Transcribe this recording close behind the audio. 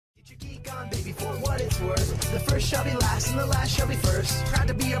Get your geek on, baby, for what it's worth. The first shall be last, and the last shall be first. Proud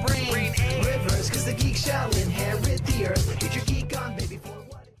to be a brain reverse, cause the geek shall inherit the earth. Get your geek on, baby, for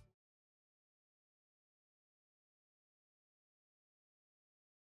what it's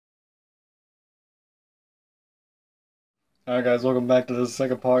Alright guys, welcome back to the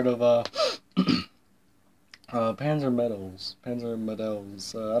second part of Panzermadels.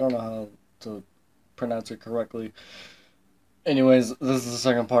 Panzermadels. I don't know how to pronounce it correctly. Anyways, this is the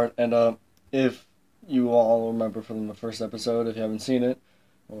second part, and if you all remember from the first episode, if you haven't seen it,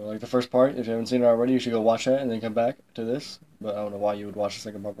 or like the first part, if you haven't seen it already, you should go watch that and then come back to this. But I don't know why you would watch the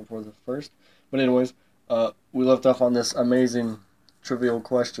second part before the first. But anyways, we left off on this amazing trivial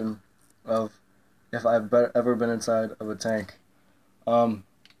question of if I've ever been inside of a tank. I'm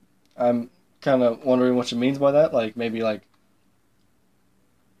kind of wondering what she means by that. Like, maybe like,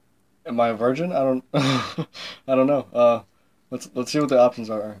 am I a virgin? I don't, I don't know. Let's see what the options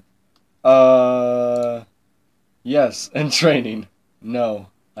are. Yes, in training. No,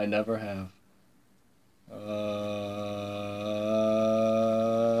 I never have.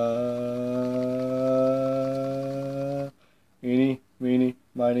 Eeny, meeny,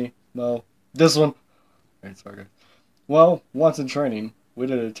 miny, mo. This one. Alright, sorry guys. Well, once in training, we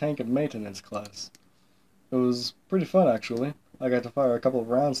did a tank and maintenance class. It was pretty fun, actually. I got to fire a couple of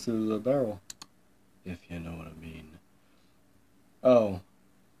rounds through the barrel. If you know what I mean. Oh,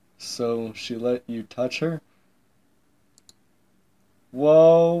 so she let you touch her?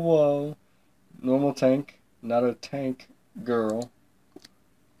 Whoa, whoa. Normal tank, not a tank girl.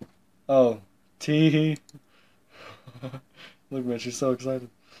 Oh, tee. Look, man, she's so excited.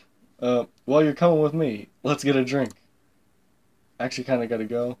 Well, you're coming with me. Let's get a drink. Actually, kind of gotta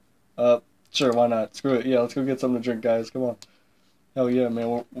go. Sure, why not? Screw it. Yeah, let's go get something to drink, guys. Come on. Hell yeah,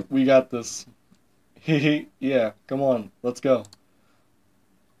 man. We got this. Hee yeah, come on. Let's go.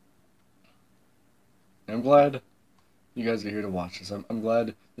 I'm glad you guys are here to watch this. I'm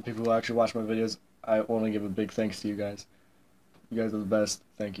glad the people who actually watch my videos, I want to give a big thanks to you guys. You guys are the best.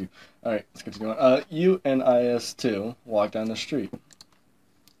 Thank you. Alright, let's continue on. You and IS-2 walk down the street.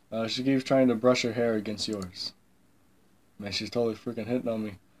 She keeps trying to brush her hair against yours. Man, she's totally freaking hitting on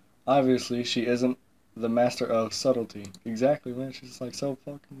me. Obviously, she isn't the master of subtlety. Exactly, man. She's like so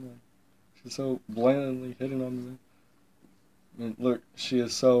fucking, like, she's so blandly hitting on me, man. I mean, look, she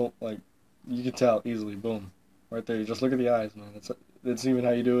is so, like, you can tell easily. Boom. Right there. You just look at the eyes, man. That's even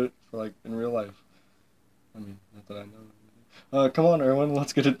how you do it for, like, in real life. I mean, not that I know. Come on, Erwin.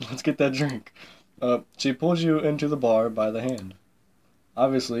 Let's get that drink. She pulls you into the bar by the hand.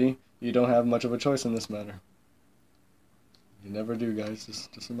 Obviously, you don't have much of a choice in this matter. You never do, guys.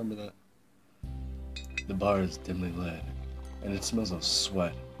 Just remember that. The bar is dimly lit, and it smells of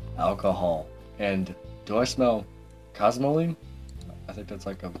sweat, alcohol, and do I smell cosmoline? I think that's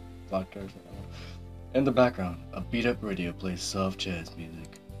like a vodka or something. In the background, a beat-up radio plays soft jazz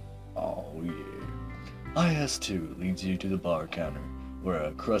music. Oh yeah. IS-2 leads you to the bar counter, where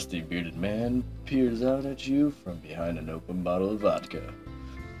a crusty bearded man peers out at you from behind an open bottle of vodka.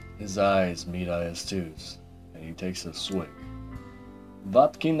 His eyes meet IS-2's, and he takes a swig.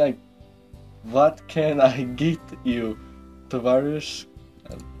 What can I get you, Tavarish?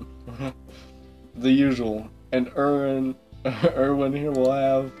 The usual. And Erwin here will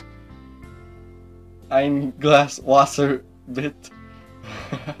have ein Glas Wasser bit.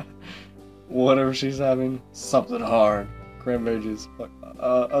 Whatever she's having, something hard. Cranberry juice.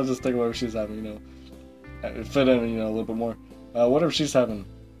 I'll just take whatever she's having, you know. Fit in, you know, a little bit more. Whatever she's having,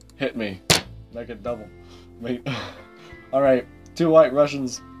 hit me. Make it double. Alright, 2 white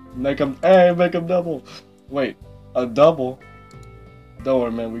Russians. Make them double. Wait, a double? Don't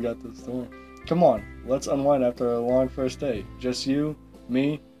worry, man, we got this. Don't worry. Come on, let's unwind after a long first day. Just you,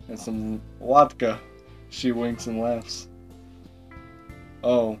 me, and some vodka. She winks and laughs.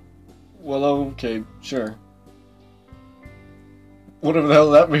 Oh, well, okay, sure. Whatever the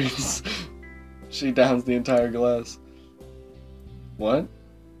hell that means. She downs the entire glass. What?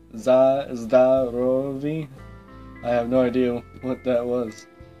 Zdarovi? I have no idea what that was.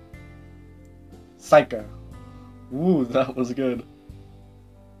 Psycho. Woo, that was good.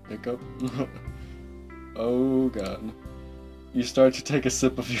 Hiccup. Oh god. You start to take a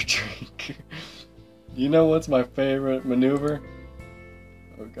sip of your drink. You know what's my favorite maneuver?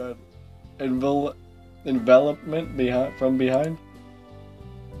 Oh god. Envelopment from behind?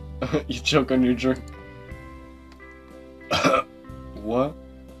 You choke on your drink. What?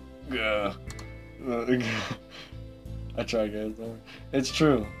 Yeah. I try, guys. It's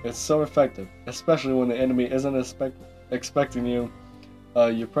true. It's so effective, especially when the enemy isn't expecting you.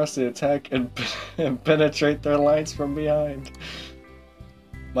 You press the attack and penetrate their lines from behind.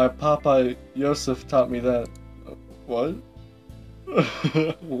 My papa Yosef taught me that. What?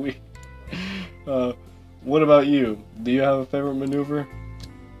 we. What about you? Do you have a favorite maneuver?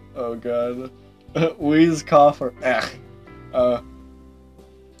 Oh god. Wheeze, cough, or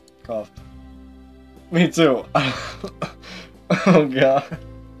cough. Me too. Oh god.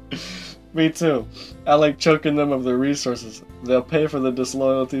 Me too. I like choking them of their resources. They'll pay for the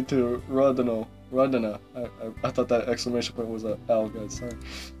disloyalty to Rodina. I thought that exclamation point was a L, guys,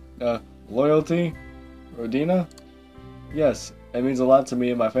 sorry. Loyalty? Rodina? Yes, it means a lot to me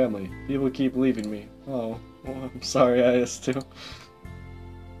and my family. People keep leaving me. Oh, well, I'm sorry, I is too.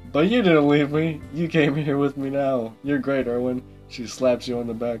 But you didn't leave me. You came here with me now. You're great, Erwin. She slaps you on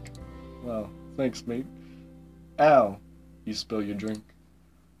the back. Wow, thanks, mate. Ow. You spill your drink.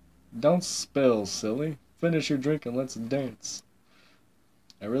 Don't spill, silly. Finish your drink and let's dance.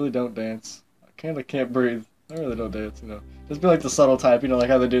 I really don't dance. I kinda can't breathe. I really don't dance, you know. Just be like the subtle type, you know, like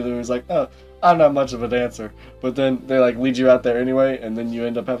how they do the movies, like, oh, I'm not much of a dancer. But then they like lead you out there anyway, and then you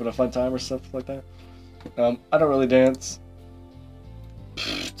end up having a fun time or stuff like that. I don't really dance.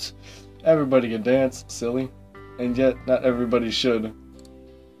 Everybody can dance, silly. And yet, not everybody should.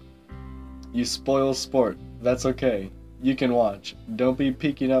 You spoil sport. That's okay. You can watch. Don't be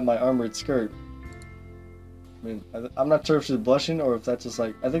peeking out my armored skirt. I mean, I'm not sure if she's blushing or if that's just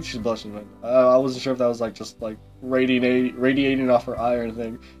like... I think she's blushing. I wasn't sure if that was like just like radiating off her eye or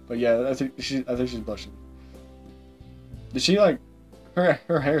anything. But yeah, I think she's blushing. Did she like...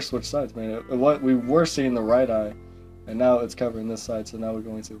 Her hair switched sides, man. We were seeing the right eye, and now it's covering this side, so now we're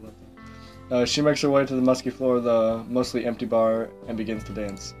going to the left eye. She makes her way to the musky floor of the mostly empty bar and begins to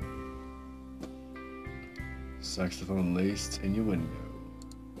dance. Saxophone laced innuendo.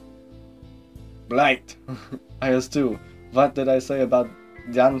 Blight! I asked too. What did I say about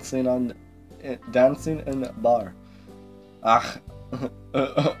dancing in a bar? Ah.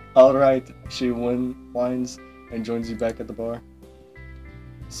 Alright. She whines and joins you back at the bar.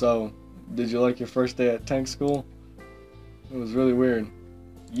 So, did you like your first day at tank school? It was really weird.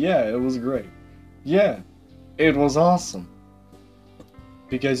 Yeah, it was great. Yeah, it was awesome.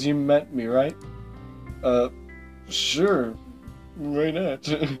 Because you met me, right? Sure. Right at.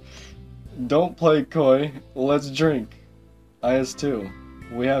 Don't play coy. Let's drink. I is too.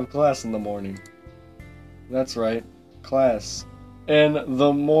 We have class in the morning. That's right. Class. In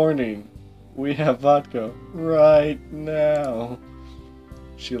the morning. We have vodka. Right now.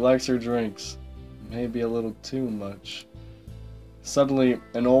 She likes her drinks. Maybe a little too much. Suddenly,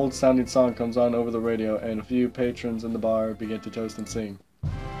 an old-sounding song comes on over the radio, and a few patrons in the bar begin to toast and sing.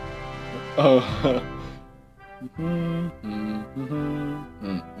 Oh.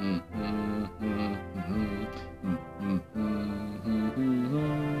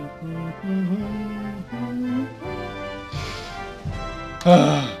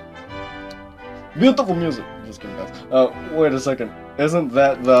 Beautiful music. Just kidding, guys. Wait a second. Isn't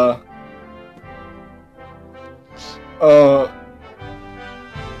that the...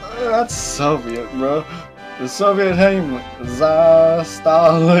 that's Soviet, bro. The Soviet hymn. Za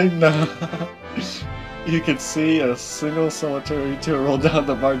Stalin. You could see a single solitary tear roll down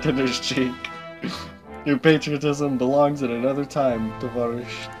the bartender's cheek. Your patriotism belongs in another time,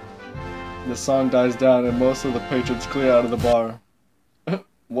 Tovarish. The song dies down and most of the patrons clear out of the bar.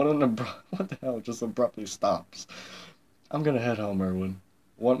 What the hell just abruptly stops? I'm gonna head home, Erwin.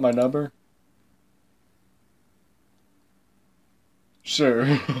 Want my number?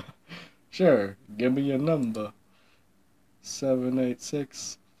 Sure. Sure. Give me your number.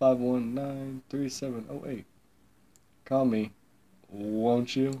 786-519-3708. Call me,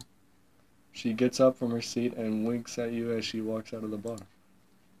 won't you? She gets up from her seat and winks at you as she walks out of the bar.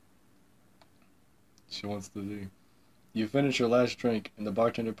 She wants to do. You finish your last drink, and the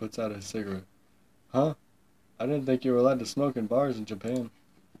bartender puts out a cigarette. Huh? I didn't think you were allowed to smoke in bars in Japan.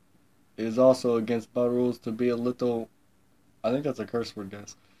 It is also against bar rules to be a little... I think that's a curse word,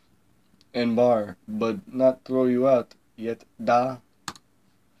 guys. In bar, but not throw you out yet, da.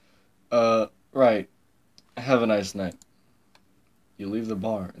 Right. Have a nice night. You leave the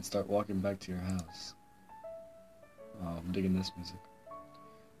bar and start walking back to your house. Oh, I'm digging this music.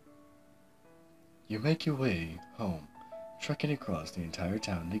 You make your way home, trekking across the entire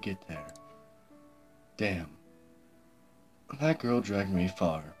town to get there. Damn. That girl dragged me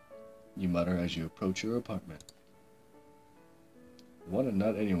far, you mutter as you approach your apartment. What a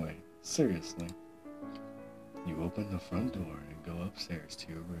nut anyway. Seriously. You open the front door and go upstairs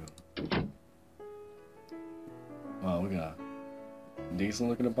to your room. Wow, we got a decent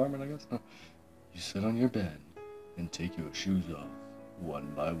looking apartment, I guess. You sit on your bed and take your shoes off,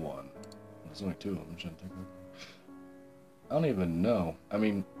 one by one. There's only two of them, shouldn't take one. I don't even know. I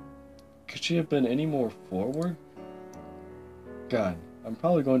mean, could she have been any more forward? God, I'm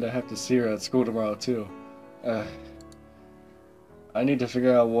probably going to have to see her at school tomorrow too. I need to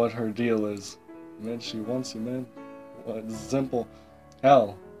figure out what her deal is. Man, she wants you, man. What simple.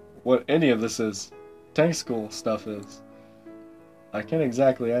 Hell, what any of this is. Tank school stuff is. I can't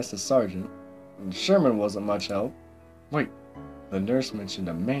exactly ask the sergeant. And Sherman wasn't much help. Wait, the nurse mentioned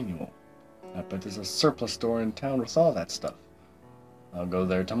a manual. I bet there's a surplus store in town with all that stuff. I'll go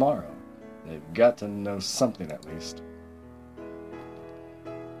there tomorrow. They've got to know something at least.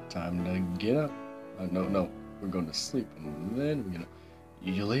 Time to get up. No, we're going to sleep, and then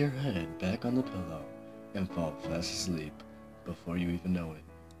you lay your head back on the pillow and fall fast asleep before you even know it.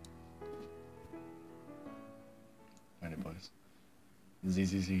 Alright, boys. Z.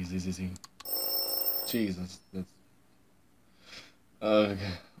 Jesus, that's...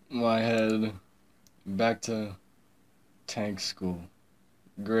 Okay, my head. Back to tank school.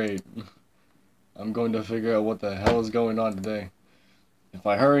 Great. I'm going to figure out what the hell is going on today. If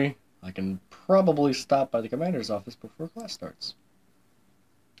I hurry, I can probably stop by the commander's office before class starts.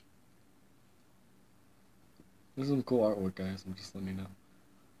 This is some cool artwork, guys. I'm just letting you know.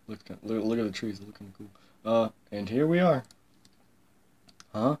 Look at the trees. They look kind of cool. And here we are.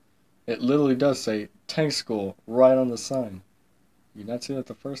 Huh? It literally does say tank school right on the sign. You not see that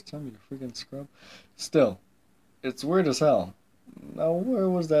the first time, you freaking scrub? Still, it's weird as hell. Now, where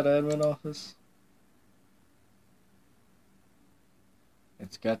was that admin office?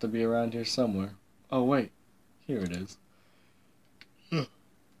 It's got to be around here somewhere. Oh, wait. Here it is.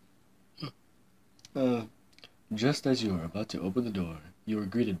 Just as you are about to open the door, you are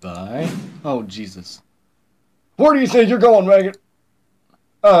greeted by... Oh, Jesus. Where do you think you're going, Megan?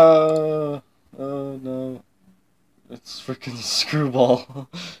 No. It's freaking Screwball.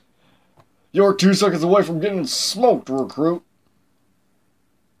 You're 2 seconds away from getting smoked, recruit.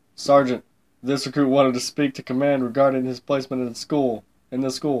 Sergeant, this recruit wanted to speak to command regarding his placement in the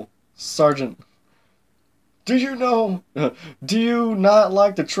school. Sergeant. Do you know? Do you not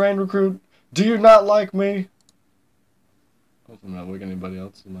like the trained recruit? Do you not like me? Hopefully I'm not waking anybody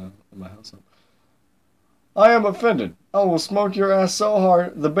else in my house up. I am offended. I will smoke your ass so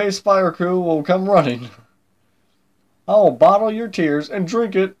hard the base fire crew will come running. I will bottle your tears and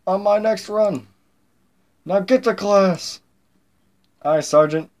drink it on my next run. Now get to class. Aye,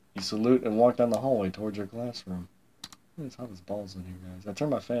 Sergeant. You salute and walk down the hallway towards your classroom. It's hot as balls in here, guys. I turned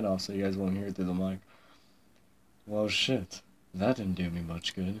my fan off so you guys won't hear it through the mic. Well, shit. That didn't do me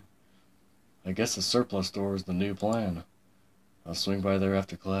much good. I guess the surplus store is the new plan. I'll swing by there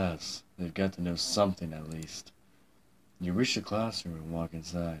after class. They've got to know something at least. You reach the classroom and walk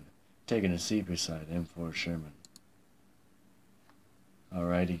inside, taking a seat beside M4 Sherman.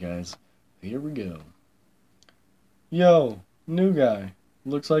 Alrighty, guys. Here we go. Yo, new guy.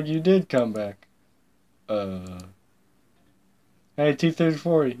 Looks like you did come back. Hey,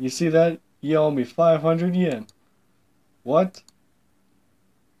 T-34, you see that? You owe me 500 yen. What?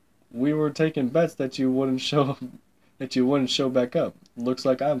 We were taking bets that you wouldn't show back up. Looks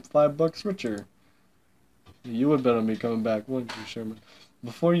like I'm $5 richer. You would bet on me coming back, wouldn't you, Sherman?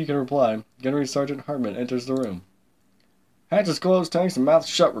 Before you can reply, Gunnery Sergeant Hartman enters the room. Hatches closed, tanks and mouths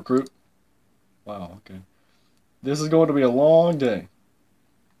shut, recruit. Wow, okay. This is going to be a long day.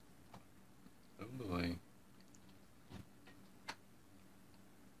 Oh boy.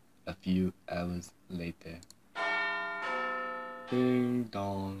 A few hours later. Ding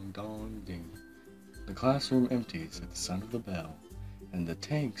dong dong ding. The classroom empties at the sound of the bell, and the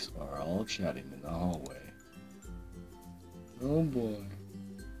tanks are all chatting in the hallway. Oh boy.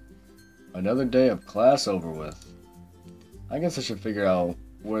 Another day of class over with. I guess I should figure out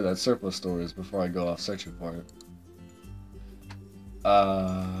where that surplus store is before I go off searching for it.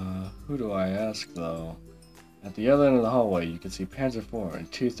 Who do I ask though? At the other end of the hallway, you can see Panzer IV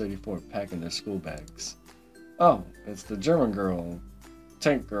and 234 packing their school bags. Oh, it's the German girl,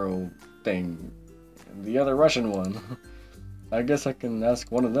 tank girl thing, and the other Russian one. I guess I can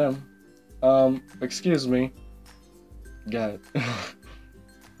ask one of them. Excuse me. Got it.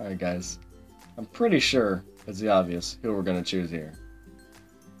 Alright guys, I'm pretty sure it's the obvious who we're gonna choose here.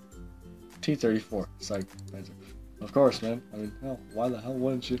 T-34, psych. Of course, man. I mean, hell, why the hell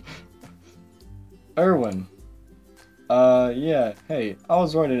wouldn't you? Erwin. Yeah, hey, I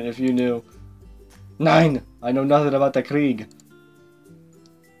was wondering if you knew... Nine! I know nothing about the Krieg.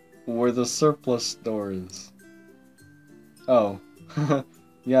 Where the surplus store is. Oh.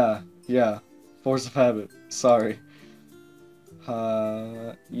 yeah. Force of habit. Sorry.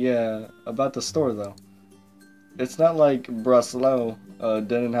 Yeah, about the store though. It's not like Breslau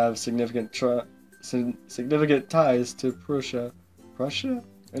didn't have significant significant ties to Prussia. Prussia?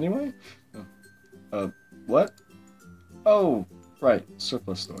 Anyway? What? Oh, right,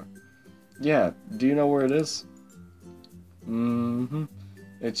 surplus store. Yeah, do you know where it is? Mm-hmm.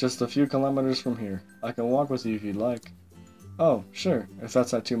 It's just a few kilometers from here. I can walk with you if you'd like. Oh, sure, if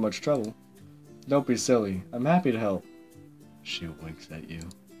that's not too much trouble. Don't be silly. I'm happy to help. She winks at you.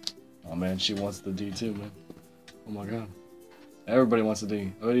 Oh man, she wants the D too, man. Oh my god. Everybody wants a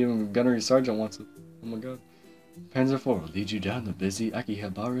D. Oh, even Gunnery Sergeant wants it. Oh my god. Panzer IV will lead you down the busy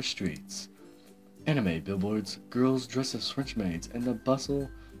Akihabara streets. Anime billboards, girls dressed as French maids, and the bustle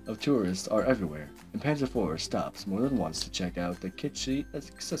of tourists are everywhere. And Panzer IV stops more than once to check out the kitschy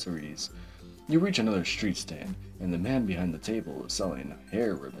accessories. You reach another street stand, and the man behind the table is selling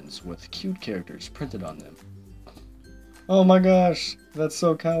hair ribbons with cute characters printed on them. Oh my gosh, that's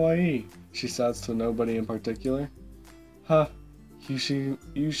so kawaii, she shouts to nobody in particular. Huh,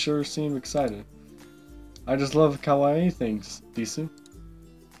 you sure seem excited. I just love kawaii things, Disu.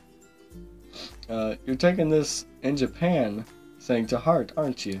 You're taking this in Japan thing to heart,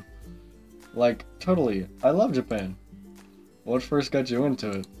 aren't you? Like, totally. I love Japan. What first got you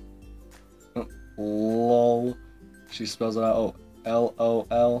into it? LOL. She spells it out. Oh,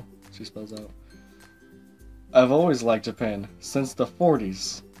 LOL. She spells out. I've always liked Japan, since the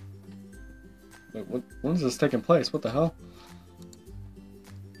 40s. Wait, when is this taking place? What the hell?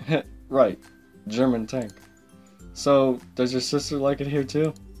 Right. German tank. So, does your sister like it here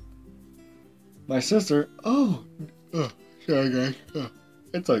too? My sister? Oh, sorry guys.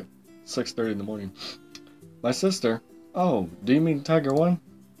 It's like 6:30 in the morning. My sister? Oh, do you mean Tiger 1?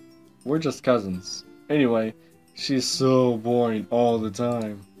 We're just cousins. Anyway, she's so boring all the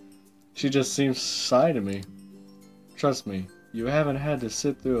time. She just seems shy to me. Trust me, you haven't had to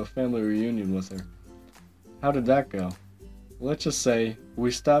sit through a family reunion with her. How did that go? Let's just say,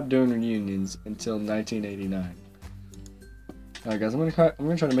 we stopped doing reunions until 1989. Alright guys, I'm gonna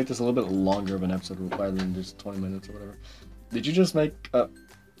try to make this a little bit longer of an episode rather than just 20 minutes or whatever. Did you just make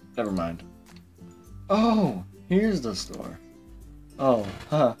never mind. Oh, here's the store. Oh,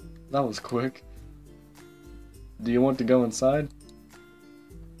 huh. That was quick. Do you want to go inside?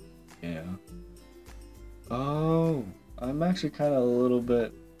 Yeah. Oh, I'm actually kind of a little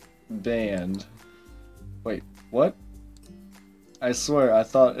bit banned. Wait, what? I swear, I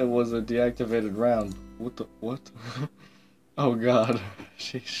thought it was a deactivated round. What? Oh god,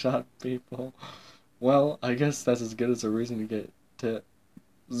 she shot people. Well, I guess that's as good as a reason to get to...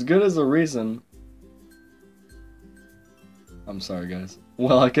 As good as a reason... I'm sorry, guys.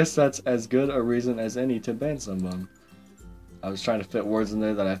 Well, I guess that's as good a reason as any to ban someone. I was trying to fit words in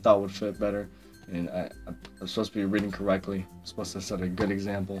there that I thought would fit better, and I'm supposed to be reading correctly. I'm supposed to set a good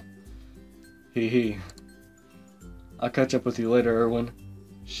example. Hee hee. I'll catch up with you later, Erwin.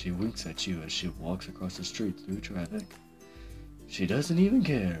 She winks at you as she walks across the street through traffic. She doesn't even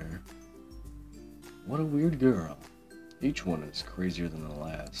care. What a weird girl. Each one is crazier than the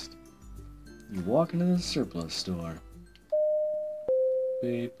last. You walk into the surplus store.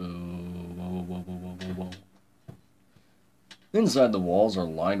 Beep, boo. Whoa, whoa, whoa, whoa, whoa, whoa. Inside the walls are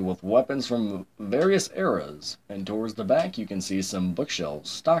lined with weapons from various eras, and towards the back you can see some bookshelves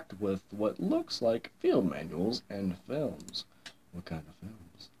stocked with what looks like field manuals and films. What kind of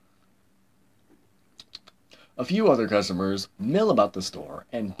films? A few other customers mill about the store,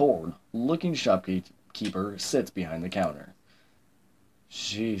 and bored-looking shopkeeper sits behind the counter.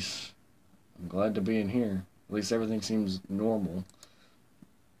 Sheesh. I'm glad to be in here. At least everything seems normal.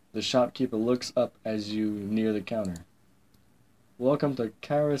 The shopkeeper looks up as you near the counter. Welcome to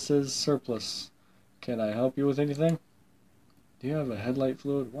Karis's Surplus. Can I help you with anything? Do you have a headlight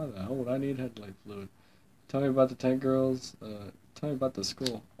fluid? Why the hell would I need headlight fluid? Tell me about the tank girls. Tell me about the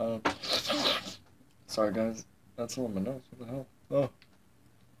school. Sorry guys. That's all in my nose. What the hell? Oh.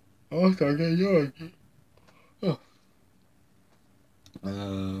 Oh, I start getting young. Oh.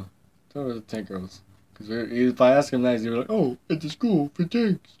 Tell me about the tank girls. Because if I ask him that, he's like, oh, at the school for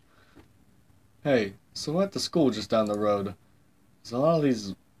tanks. Hey, so at the school just down the road, there's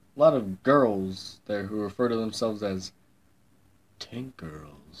a lot of girls there who refer to themselves as tank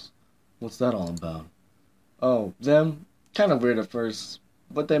girls. What's that all about? Oh, them? Kind of weird at first,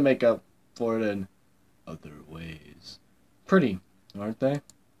 but they make up for it in other ways. Pretty, aren't they?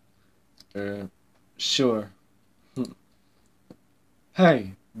 Sure.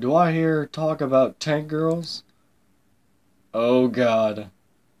 Hey, do I hear talk about tank girls? Oh god.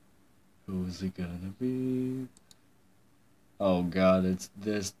 Who is it gonna be? Oh god, it's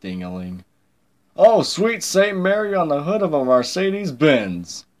this dingaling. Oh, sweet Saint Mary on the hood of a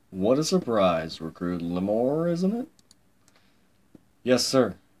Mercedes-Benz. What a surprise, Recruit Lemore, isn't it? Yes,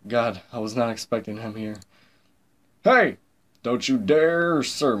 sir. God, I was not expecting him here. Hey! Don't you dare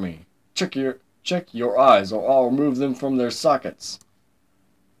sir me. Check your eyes or I'll remove them from their sockets.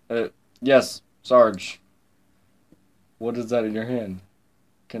 Yes, Sarge. What is that in your hand?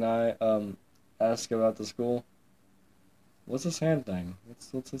 Can I, ask about the school? What's this hand thing?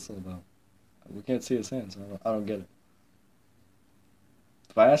 What's this all about? We can't see his hand, so I don't get it.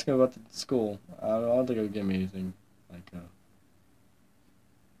 If I ask him about the school, I don't think he'll give me anything. Like,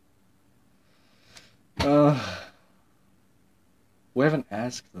 we haven't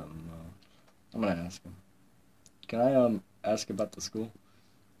asked them. I'm gonna ask him. Can I, ask about the school?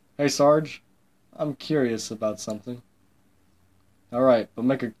 Hey, Sarge. I'm curious about something. Alright, but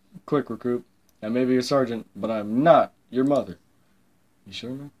make it quick, recruit. I may be a sergeant, but I'm not your mother. You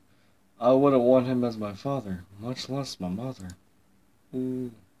sure, man? I wouldn't want him as my father, much less my mother. Ooh,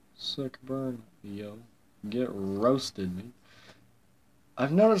 sick burn, yo. Get roasted, man.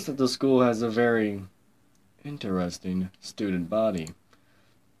 I've noticed that the school has a very interesting student body.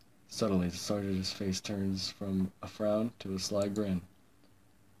 Suddenly, the sergeant's face turns from a frown to a sly grin.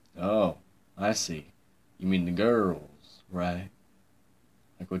 Oh, I see. You mean the girls, right?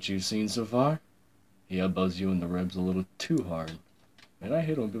 Like what you've seen so far? He elbows you in the ribs a little too hard. Man, I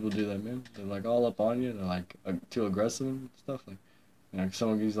hate when people do that, man. They're like all up on you and they're like too aggressive and stuff. Like, you know,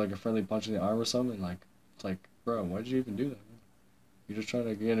 someone gives like a friendly punch in the arm or something. Like, it's like, bro, why'd you even do that, man? You just trying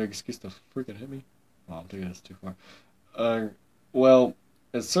to get an excuse to freaking hit me? Oh, I'm taking this too far. Well,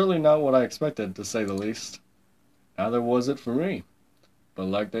 it's certainly not what I expected, to say the least. Neither was it for me. But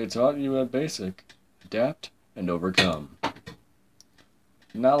like they taught you at basic, adapt and overcome.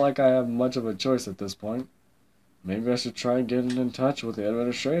 Not like I have much of a choice at this point. Maybe I should try getting in touch with the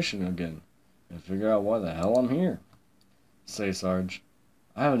administration again and figure out why the hell I'm here. Say, Sarge,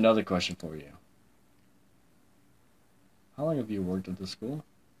 I have another question for you. How long have you worked at the school?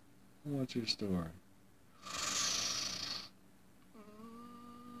 What's your story?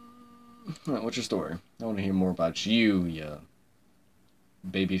 What's your story? I want to hear more about you, you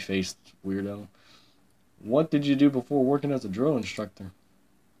baby-faced weirdo. What did you do before working as a drill instructor?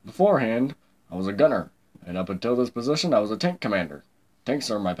 Beforehand, I was a gunner, and up until this position, I was a tank commander.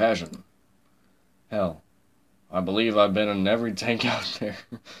 Tanks are my passion. Hell, I believe I've been in every tank out there.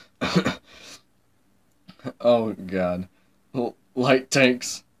 Oh, God. Light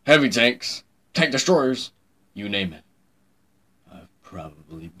tanks, heavy tanks, tank destroyers, you name it. I've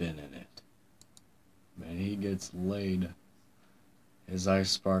probably been in it. Man, he gets laid. His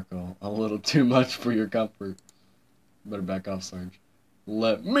eyes sparkle a little too much for your comfort. Better back off, Sarge.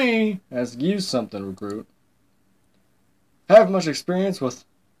 Let me ask you something, recruit. Have much experience with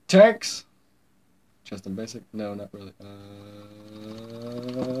tanks? Just in basic? No, not really.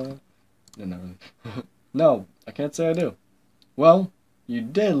 No, not really. No, I can't say I do. Well, you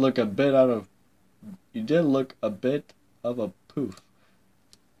did look a bit of a poof.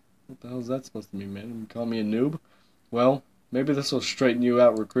 What the hell is that supposed to mean, man? You call me a noob? Well, maybe this will straighten you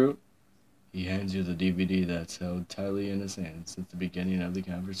out, recruit. He hands you the DVD that's held tightly in his hand since the beginning of the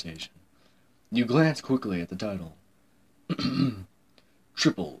conversation. You glance quickly at the title.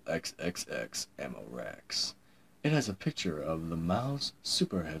 Triple XXX Ammo Racks. It has a picture of the Mao's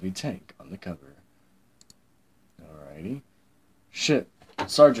super heavy tank on the cover. Alrighty. Shit,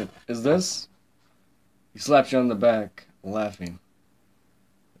 Sergeant, is this? He slaps you on the back, laughing.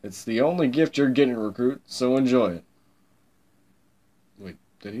 It's the only gift you're getting, recruit, so enjoy it. Wait,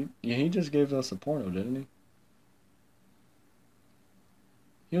 did he? Yeah, he just gave us a porno, didn't he?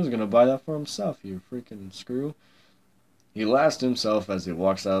 He was gonna buy that for himself, you freaking screw. He laughs to himself as he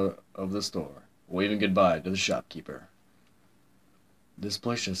walks out of the store, waving goodbye to the shopkeeper. This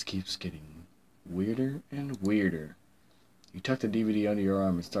place just keeps getting weirder and weirder. You tuck the DVD under your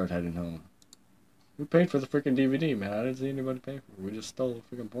arm and start heading home. Who paid for the freaking DVD, man? I didn't see anybody pay for it. We just stole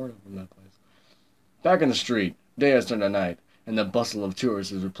a freaking porno from that place. Back in the street, day has turned to night, and the bustle of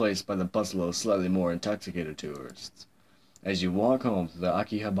tourists is replaced by the bustle of slightly more intoxicated tourists. As you walk home through the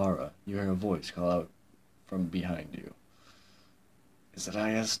Akihabara, you hear a voice call out from behind you. Is it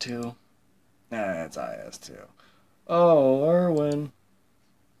IS-2? Nah, it's IS-2. Oh, Erwin.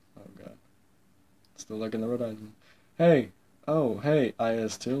 Oh, God. Still looking the red eyes. Hey. Oh, hey,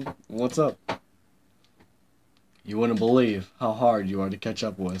 IS-2. What's up? You wouldn't believe how hard you are to catch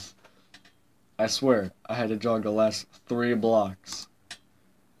up with. I swear, I had to jog the last 3 blocks.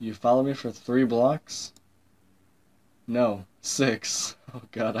 You follow me for 3 blocks? No, 6. Oh,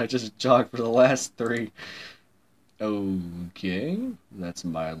 God, I just jogged for the last 3. Okay, that's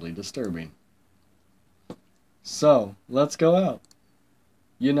mildly disturbing. So, let's go out.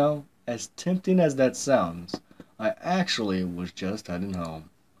 You know, as tempting as that sounds, I actually was just heading home.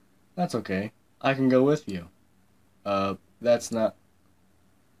 That's okay. I can go with you. That's not...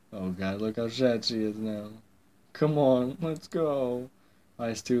 Oh god, look how sad she is now. Come on, let's go.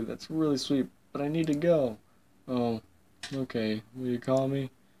 Ice 2, that's really sweet, but I need to go. Oh, okay. Will you call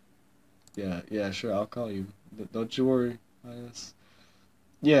me? Yeah, sure, I'll call you. Don't you worry, Ice.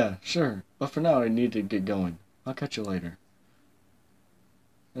 Yeah, sure, but for now I need to get going. I'll catch you later.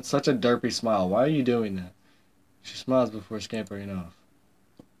 That's such a derpy smile. Why are you doing that? She smiles before scampering off.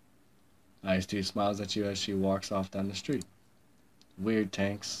 Ice 2 smiles at you as she walks off down the street. Weird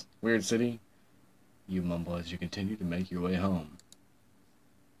tanks. Weird city. You mumble as you continue to make your way home.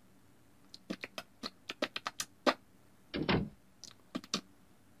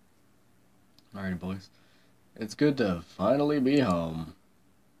 Alright, boys. It's good to finally be home.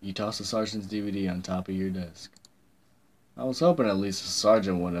 You toss the sergeant's DVD on top of your desk. I was hoping at least the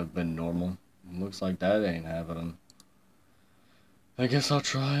sergeant would have been normal. Looks like that ain't happening. I guess I'll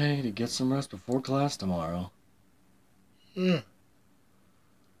try to get some rest before class tomorrow. You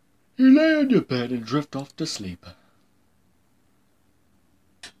lay on your bed and drift off to sleep.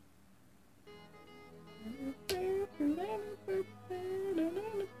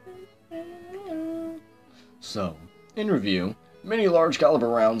 So, in review, many large caliber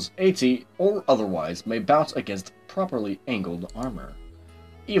rounds, AT or otherwise, may bounce against properly angled armor.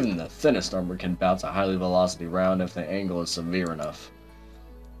 Even the thinnest armor can bounce a highly velocity round if the angle is severe enough.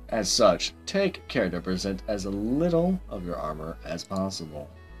 As such, take care to present as little of your armor as possible.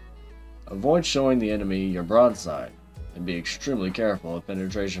 Avoid showing the enemy your broadside, and be extremely careful of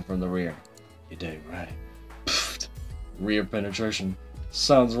penetration from the rear. You dang right. Pfft. Rear penetration.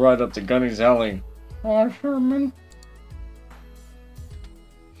 Sounds right up to Gunny's alley. Hi, Sherman.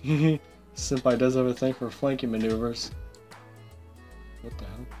 Senpai does have a thing for flanking maneuvers. What the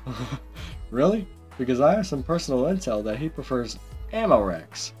hell? Really? Because I have some personal intel that he prefers ammo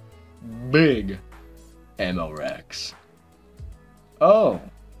racks. Big ammo racks. Oh,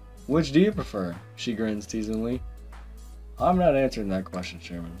 which do you prefer? She grins teasingly. I'm not answering that question,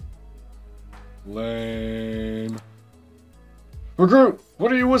 Sherman. Lame. Recruit,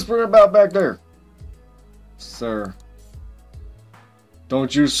 what are you whispering about back there? Sir.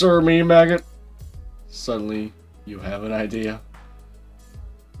 Don't you sir me, maggot. Suddenly, you have an idea.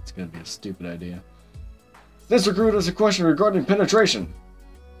 It's gonna be a stupid idea. This recruit has a question regarding penetration.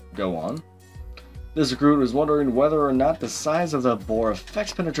 Go on. This recruit is wondering whether or not the size of the bore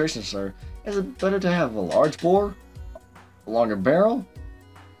affects penetration, sir. Is it better to have a large bore, a longer barrel,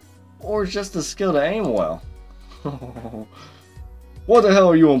 or just the skill to aim well? What the hell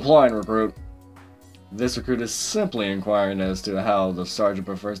are you implying, recruit? This recruit is simply inquiring as to how the sergeant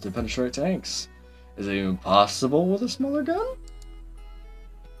prefers to penetrate tanks. Is it even possible with a smaller gun?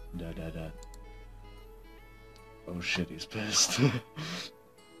 Oh shit, he's pissed.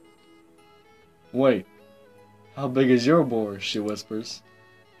 Wait, how big is your bore? She whispers.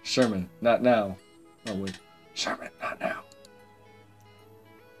 Sherman, not now. Oh wait, Sherman, not now.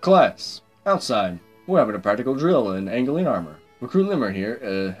 Class, outside. We're having a practical drill in angling armor. Recruit Limmer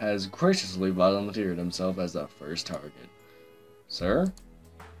here has graciously volunteered himself as the first target. Sir?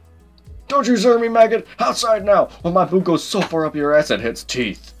 Don't you sir me, maggot! Outside now, or my boot goes so far up your ass it hits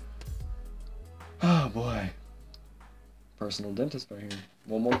teeth. Oh boy. Personal dentist right here.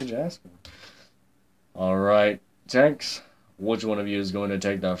 What more could you ask for? Alright, tanks. Which one of you is going to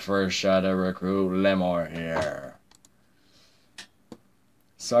take the first shot at Recruit Limmer here?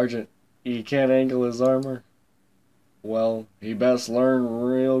 Sergeant, he can't angle his armor. Well, he best learn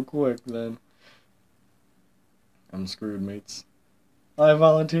real quick then. I'm screwed, mates. I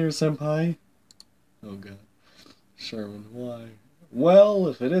volunteer, senpai. Oh god. Sherman, why? Well,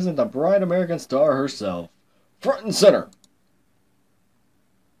 if it isn't the bright American star herself. Front and center!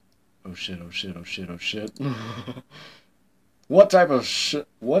 Oh shit, oh shit, oh shit, oh shit. What type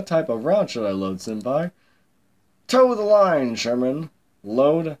of round should I load, senpai? Toe the line, Sherman.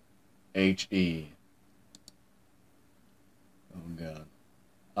 Load HE. Oh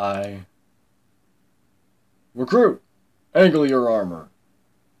god. Recruit! Angle your armor.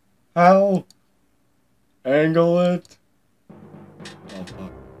 How? Angle it. Oh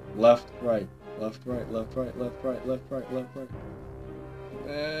fuck. Left, right. Left, right, left, right, left, right, left, right, left, right.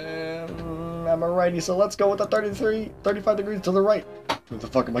 I'm a righty, so let's go with the 35 degrees to the right. What the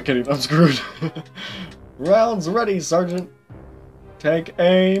fuck am I kidding? I'm screwed. Rounds ready, Sergeant. Take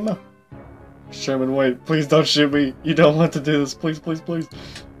aim. Sherman, wait. Please don't shoot me. You don't want to do this. Please, please, please.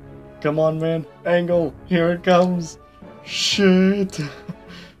 Come on, man. Angle. Here it comes. Shit.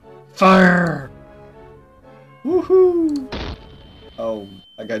 Fire. Woohoo. Oh,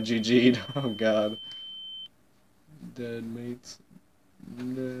 I got GG'd. Oh, God. Dead, mates.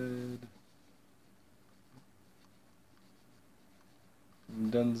 Dead.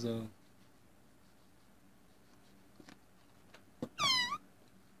 Dunzo.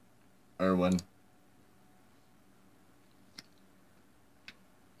 Erwin.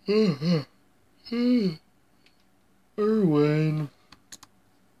 Erwin.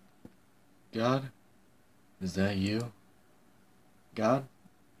 God? Is that you? God?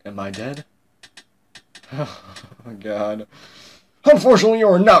 Am I dead? Oh, God. Unfortunately, you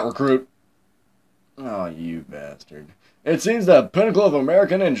are not, recruit. Oh, you bastard. It seems the pinnacle of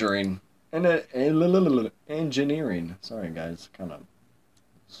American engineering. Engineering. Sorry, guys. Kind of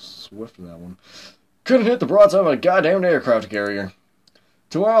swift with that one. Couldn't hit the broadside of a goddamn aircraft carrier.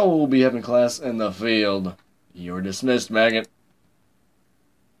 Tomorrow we'll be having class in the field. You're dismissed, maggot.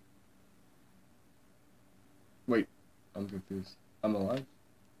 Wait, I'm confused. I'm alive?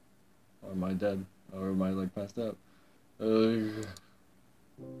 Or am I dead? Or am I, like, passed out? Oh,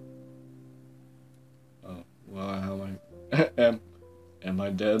 well, how am I... am I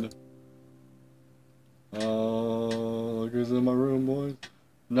dead? Oh, look who's in my room, boys.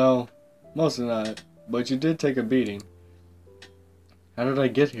 No, mostly not. But you did take a beating. How did I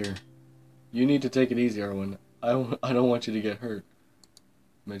get here? You need to take it easy, Erwin. I don't want you to get hurt.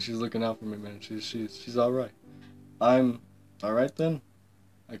 Man, she's looking out for me, man. She's alright. I'm alright then?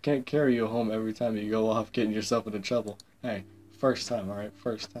 I can't carry you home every time you go off getting yourself into trouble. Hey, first time, alright?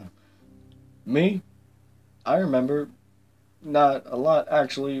 First time. Me? I remember. Not a lot,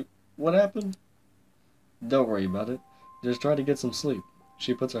 actually. What happened? Don't worry about it. Just try to get some sleep.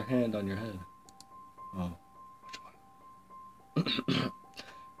 She puts her hand on your head. Oh, which one?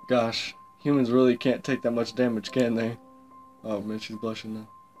 Gosh, humans really can't take that much damage, can they? Oh man, she's blushing now.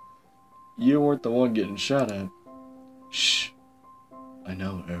 You weren't the one getting shot at. Shh. I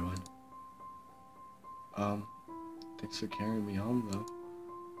know, Erwin. Thanks for carrying me home, though.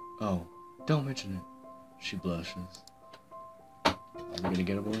 Oh, don't mention it. She blushes. Are we gonna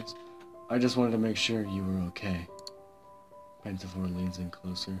get it, boys? I just wanted to make sure you were okay. Panzermadels leans in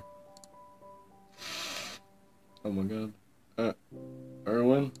closer. Oh my god.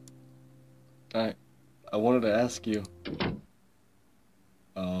 Erwin? I wanted to ask you.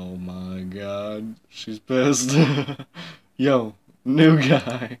 Oh my god. She's pissed. Yo, new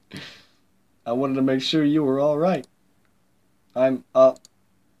guy. I wanted to make sure you were alright. I'm up.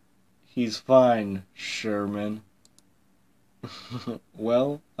 He's fine, Sherman.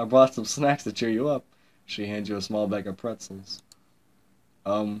 Well, I brought some snacks to cheer you up. She hands you a small bag of pretzels.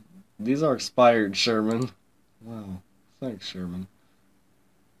 These are expired, Sherman. Wow, thanks, Sherman.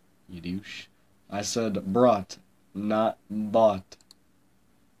 You douche. I said brought, not bought.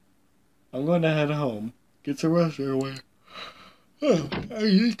 I'm going to head home. Get some rest, Erwin. Oh, I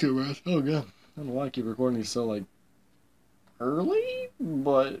need to rest. Oh, God. I don't know why I keep recording these so, like, early,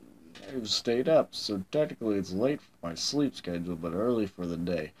 but I've stayed up, so technically it's late for my sleep schedule, but early for the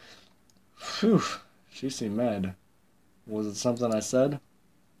day. Phew, she seemed mad. Was it something I said?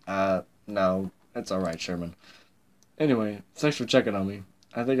 No, it's alright, Sherman. Anyway, thanks for checking on me.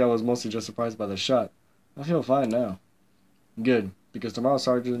 I think I was mostly just surprised by the shot. I feel fine now. Good, because tomorrow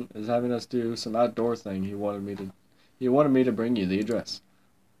Sergeant is having us do some outdoor thing. He wanted me to bring you the address.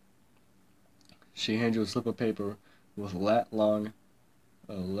 She hands you a slip of paper with latitude,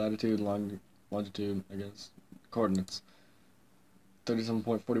 longitude, I guess, coordinates.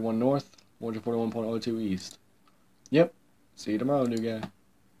 37.41 north, 141.02 east. Yep. See you tomorrow, new guy.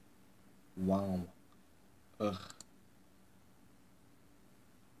 Wow. Ugh.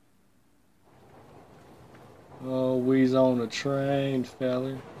 Oh, we's on a train,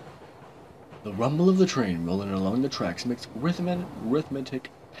 feller. The rumble of the train rolling along the tracks makes rhythmic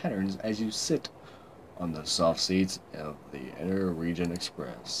patterns as you sit on the soft seats of the Inter-Region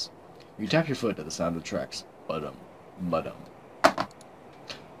Express. You tap your foot at the sound of the tracks. Ba-dum, ba-dum.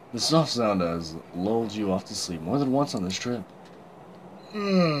 The soft sound has lulled you off to sleep more than once on this trip.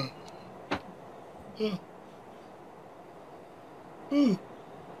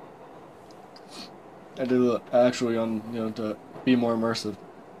 I did actually to be more immersive.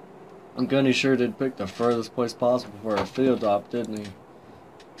 Gunny sure did pick the furthest place possible for a field op, didn't he?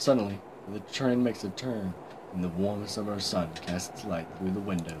 Suddenly, the train makes a turn, and the warm summer sun casts its light through the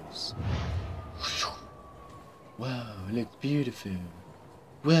windows. Wow, it looks beautiful.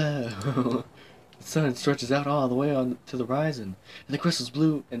 Wow. The sun stretches out all the way on to the horizon, and the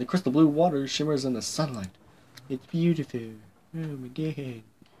crystal blue water shimmers in the sunlight. It's beautiful. Oh my god.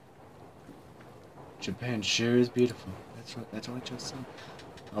 Japan sure is beautiful. That's what I just said.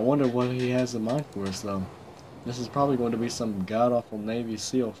 I wonder what he has in mind for us, though. This is probably going to be some god-awful Navy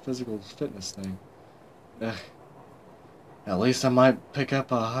SEAL physical fitness thing. Ugh. At least I might pick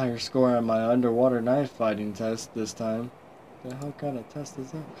up a higher score on my underwater knife fighting test this time. The hell kind of test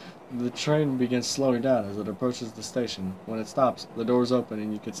is that? The train begins slowing down as it approaches the station. When it stops, the doors open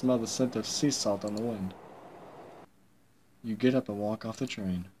and you can smell the scent of sea salt on the wind. You get up and walk off the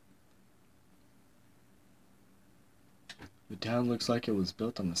train. The town looks like it was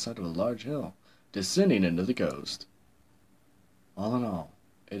built on the side of a large hill, descending into the coast. All in all,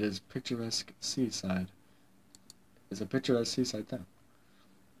 it is picturesque seaside. It's a picturesque seaside town.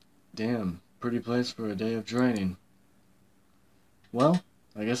 Damn, pretty place for a day of training. Well,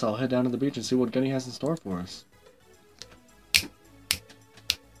 I guess I'll head down to the beach and see what Gunny has in store for us.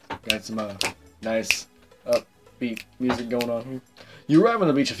 Got some nice upbeat music going on here. You arrive on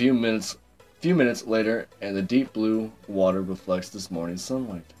the beach a few minutes later, and the deep blue water reflects this morning's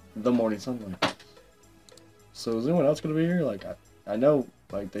sunlight. The morning sunlight. So is anyone else gonna be here? Like I know,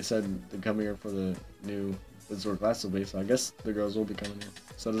 like they said to come here for the new resort class will be, so I guess the girls will be coming here.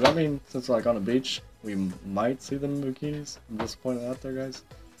 So does that mean since we're like on a beach, we might see them in bikinis? I'm just pointing out there, guys.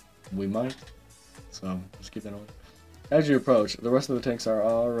 We might. So just keep that on. As you approach, the rest of the tanks are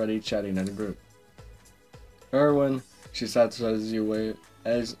already chatting in a group. Erwin, she shouts as you wave,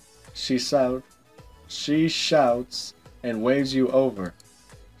 as she shouts and waves you over.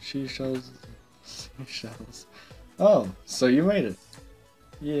 She shouts. Oh, so you made it.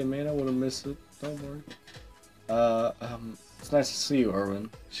 Yeah, man, I would have missed it. Don't worry. It's nice to see you, Erwin,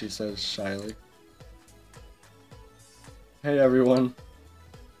 she says shyly. Hey, everyone.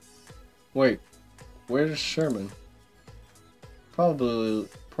 Wait, where's Sherman?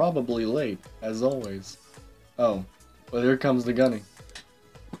 Probably late, as always. Oh, well, here comes the gunny.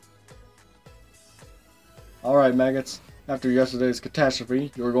 Alright, maggots. After yesterday's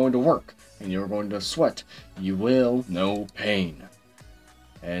catastrophe, you're going to work, and you're going to sweat. You will know pain.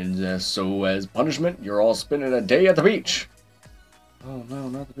 And so, as punishment, you're all spending a day at the beach. Oh no,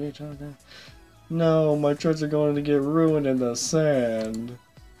 not the beach. Oh no. No, my treads are going to get ruined in the sand.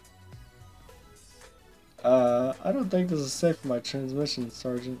 I don't think this is safe for my transmission,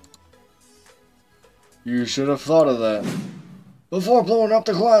 Sergeant. You should have thought of that before blowing up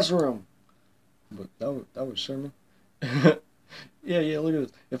the classroom. But that was Sherman. Yeah, look at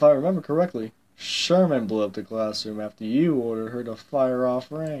this. If I remember correctly, Sherman blew up the classroom after you ordered her to fire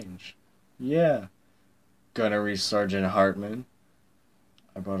off range. Yeah. Gunnery Sergeant Hartman.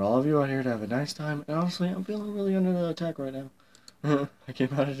 I brought all of you out here to have a nice time, and honestly, I'm feeling really under the attack right now. I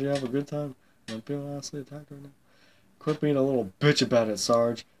came out here to have a good time, and I'm feeling honestly attacked right now. Quit being a little bitch about it,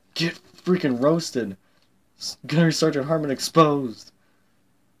 Sarge. Get freaking roasted. Gunnery Sergeant Hartman exposed.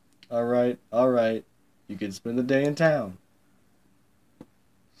 Alright. You can spend the day in town.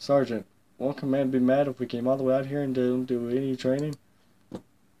 Sergeant, won't command be mad if we came all the way out here and didn't do any training?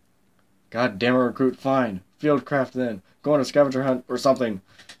 God damn it, recruit, fine. Fieldcraft then. Go on a scavenger hunt or something.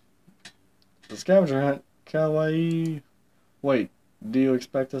 The scavenger hunt? Kawaii. Wait, do you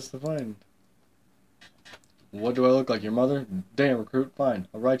expect us to find? What do I look like, your mother? Damn, recruit, fine.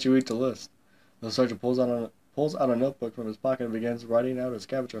 I'll write you each a list. The sergeant pulls out a notebook from his pocket and begins writing out a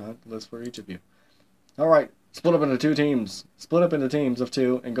scavenger hunt list for each of you. Alright, split up into two teams. Split up into teams of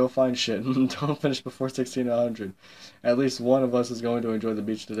two and go find shit. Don't finish before 1600. At least one of us is going to enjoy the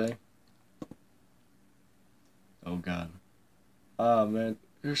beach today. Oh god. Ah man,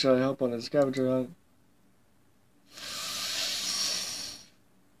 who should I help on a scavenger hunt?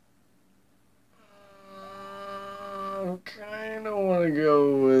 I kinda wanna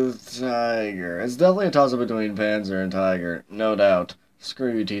go with Tiger. It's definitely a toss-up between Panzer and Tiger, no doubt.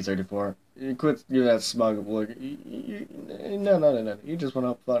 Screw you, T-34. You quit you that smug look. No. You just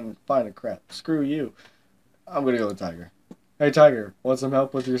want to find a crap. Screw you. I'm gonna go with Tiger. Hey Tiger, want some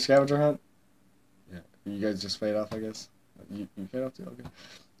help with your scavenger hunt? Yeah, you guys just fade off, I guess. You fade off too? Okay.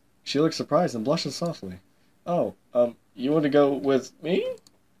 She looks surprised and blushes softly. Oh, you want to go with me?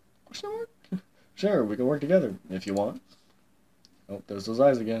 Question mark? Sure, we can work together, if you want. Oh, there's those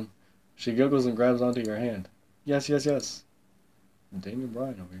eyes again. She giggles and grabs onto your hand. Yes. Daniel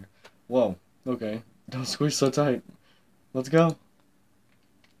Bryan over here. Whoa, okay. Don't squeeze so tight. Let's go.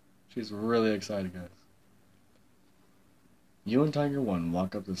 She's really excited, guys. You and Tiger 1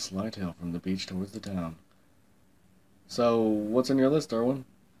 walk up the slight hill from the beach towards the town. So, what's on your list, Erwin?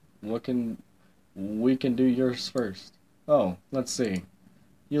 We can do yours first. Oh, let's see.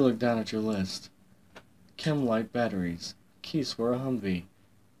 You look down at your list. Chem light batteries, keys for a Humvee,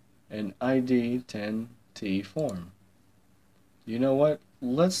 and ID 10T form. You know what?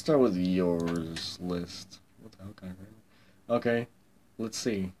 Let's start with yours list. What the hell kind of Okay, let's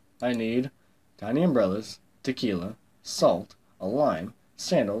see. I need tiny umbrellas, tequila, salt, a lime,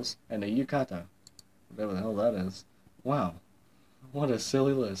 sandals, and a yukata. Whatever the hell that is. Wow, what a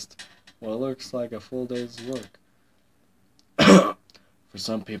silly list. Well, it looks like a full day's work. For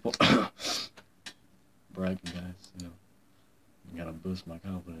some people, bragging guys, you know, you gotta boost my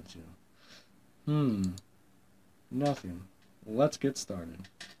confidence, you know. Nothing. Let's get started.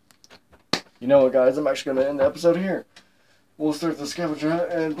 You know what, guys, I'm actually gonna end the episode here. We'll start the scavenger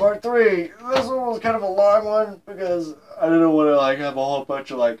hunt in part 3. This one was kind of a long one because I didn't want to like have a whole bunch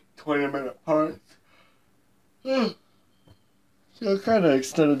of like 20-minute parts. So I kind of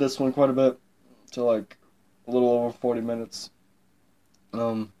extended this one quite a bit to like a little over 40 minutes.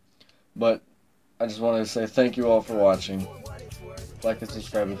 But I just wanted to say thank you all for watching. Like and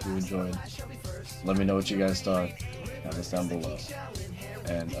subscribe if you enjoyed. Let me know what you guys thought. Comments down below.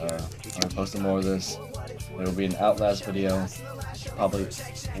 And I'll be posting more of this. There will be an Outlast video, probably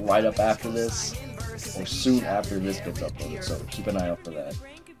right up after this, or soon after this gets uploaded, so keep an eye out for that.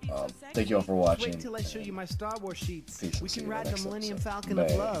 Thank you all for watching. Wait till I show you my Star Wars sheets. Peace. We can ride the Millennium Falcon Bye.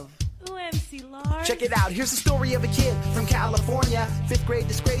 of love. Ooh, MC Lars. Check it out, here's the story of a kid from California. 5th grade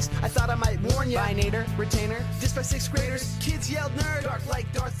disgrace, I thought I might warn ya. Binator, retainer, dissed by 6th graders. Kids yelled nerd, dark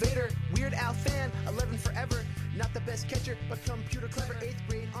like Darth Vader. Weird Al fan, 11 forever. Not the best catcher, but computer clever. 8th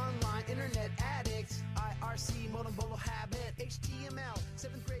grade, online, internet addicts.